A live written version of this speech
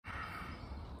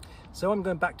So I'm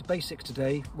going back to basics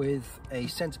today with a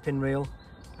centre pin reel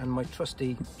and my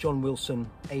trusty John Wilson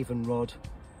Avon rod.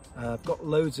 I've got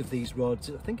loads of these rods.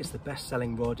 I think it's the best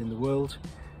selling rod in the world,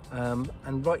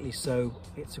 and rightly so.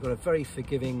 It's got a very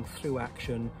forgiving through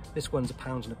action. This one's £1.25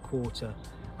 pounds.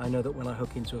 I know that when I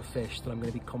hook into a fish that I'm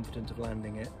going to be confident of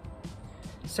landing it.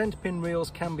 Centre pin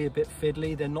reels can be a bit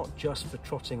fiddly. They're not just for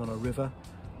trotting on a river.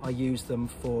 I use them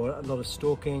for a lot of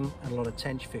stalking and a lot of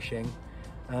tench fishing.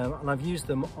 And I've used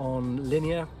them on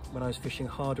linear when I was fishing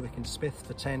Hardwick and Smith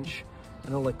for tench,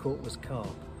 and all I caught was carp.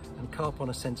 And carp on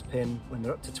a centre pin when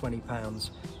they're up to 20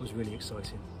 pounds was really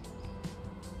exciting.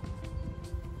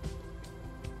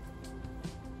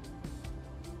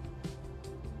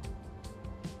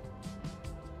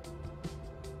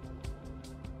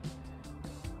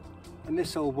 And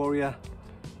this old warrior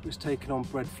was taken on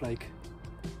bread flake.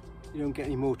 You don't get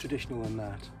any more traditional than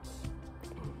that.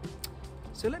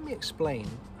 So let me explain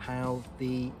how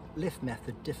the lift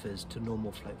method differs to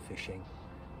normal float fishing.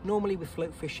 Normally with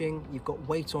float fishing, you've got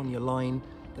weight on your line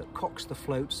that cocks the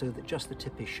float so that just the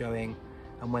tip is showing,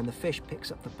 and when the fish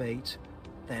picks up the bait,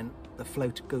 then the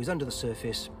float goes under the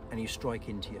surface and you strike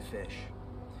into your fish.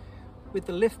 With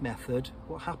the lift method,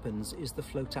 what happens is the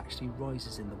float actually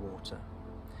rises in the water.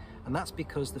 And that's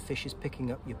because the fish is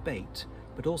picking up your bait,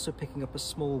 but also picking up a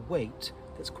small weight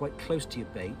that's quite close to your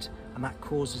bait, and that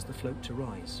causes the float to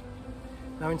rise.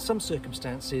 Now in some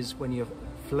circumstances, when you're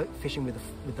fishing with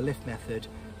the lift method,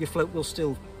 your float will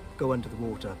still go under the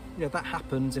water. You know, that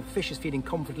happens if a fish is feeding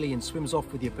confidently and swims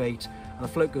off with your bait and the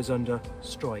float goes under,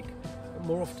 strike. But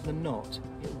more often than not,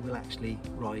 it will actually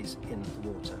rise in the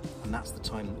water, and that's the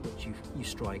time at which you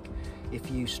strike.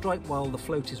 If you strike while the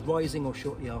float is rising or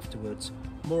shortly afterwards,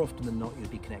 more often than not you'll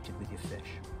be connected with your fish.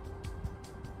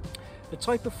 The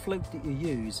type of float that you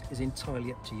use is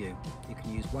entirely up to you. You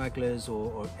can use wagglers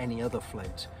or any other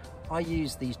float. I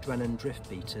use these Drennan drift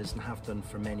beaters and have done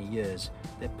for many years.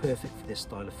 They're perfect for this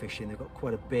style of fishing. They've got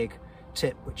quite a big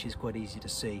tip, which is quite easy to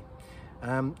see.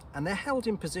 And they're held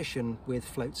in position with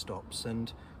float stops,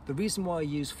 and the reason why I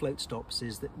use float stops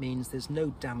is that means there's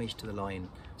no damage to the line.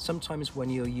 Sometimes when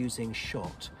you're using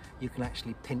shot, you can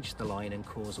actually pinch the line and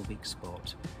cause a weak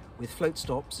spot. With float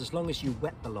stops, as long as you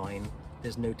wet the line,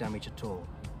 there's no damage at all.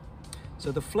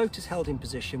 So the float is held in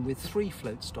position with 3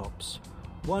 float stops,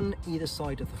 one either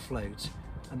side of the float,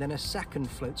 and then a second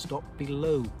float stop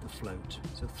below the float,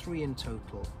 so 3 in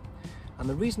total. And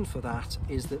the reason for that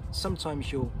is that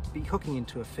sometimes you'll be hooking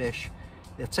into a fish,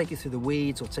 they'll take you through the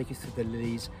weeds or take you through the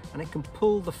lilies, and it can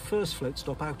pull the first float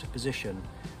stop out of position,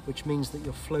 which means that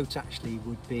your float actually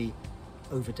would be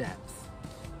over depth.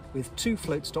 With 2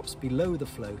 float stops below the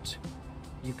float,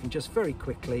 you can just very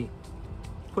quickly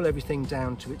pull everything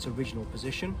down to its original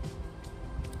position,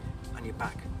 and you're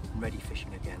back and ready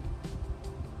fishing again.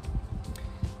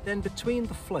 Then between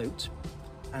the float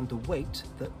and the weight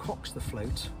that cocks the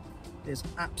float, there's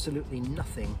absolutely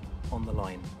nothing on the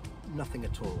line, nothing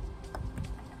at all.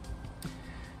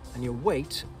 And your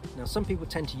weight, now some people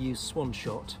tend to use swan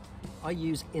shot. I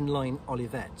use inline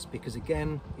olivettes because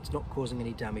again, it's not causing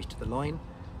any damage to the line,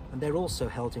 and they're also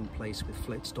held in place with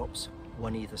float stops,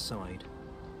 one either side.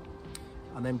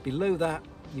 And then below that,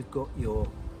 you've got your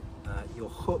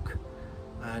hook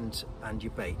and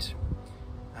your bait.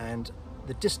 And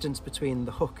the distance between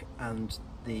the hook and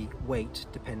the weight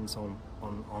depends on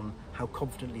how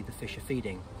confidently the fish are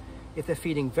feeding. If they're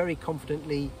feeding very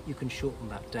confidently, you can shorten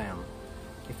that down.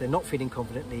 If they're not feeding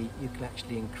confidently, you can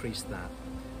actually increase that.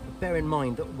 But bear in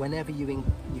mind that whenever you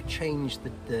change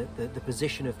the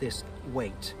position of this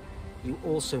weight, you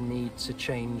also need to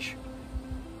change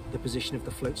the position of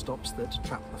the float stops that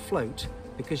trap the float,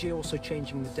 because you're also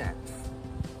changing the depth.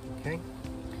 Okay?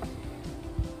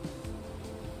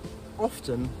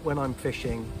 Often when I'm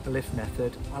fishing the lift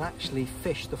method, I'll actually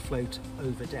fish the float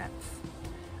over depth,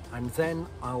 and then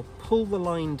I'll pull the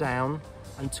line down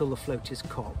until the float is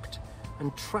cocked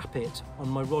and trap it on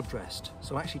my rod rest.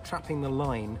 So actually trapping the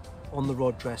line on the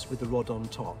rod rest with the rod on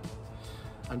top.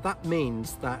 And that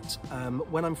means that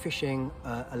when I'm fishing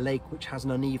a lake which has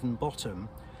an uneven bottom,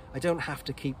 I don't have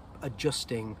to keep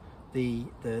adjusting the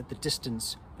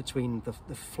distance between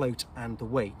the float and the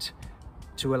weight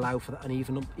to allow for that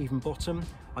uneven bottom.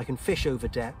 I can fish over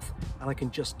depth and I can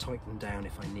just tighten down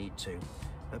if I need to.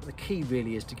 But the key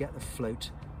really is to get the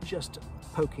float just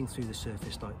poking through the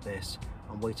surface like this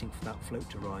and waiting for that float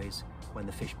to rise when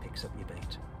the fish picks up your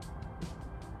bait.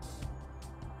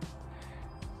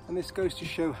 And this goes to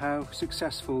show how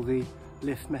successful the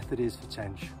lift method is for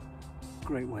tench.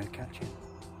 Great way of catching.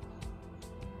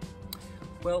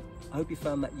 Well, I hope you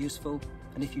found that useful,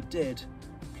 and if you did,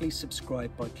 please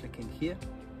subscribe by clicking here.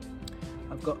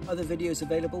 I've got other videos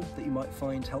available that you might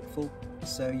find helpful,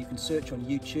 so you can search on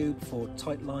YouTube for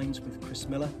Tight Lines with Chris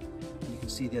Miller and you can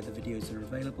see the other videos that are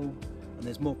available, and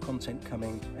there's more content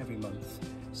coming every month.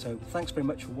 So thanks very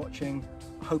much for watching.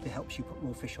 I hope it helps you put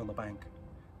more fish on the bank.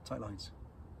 Tight lines.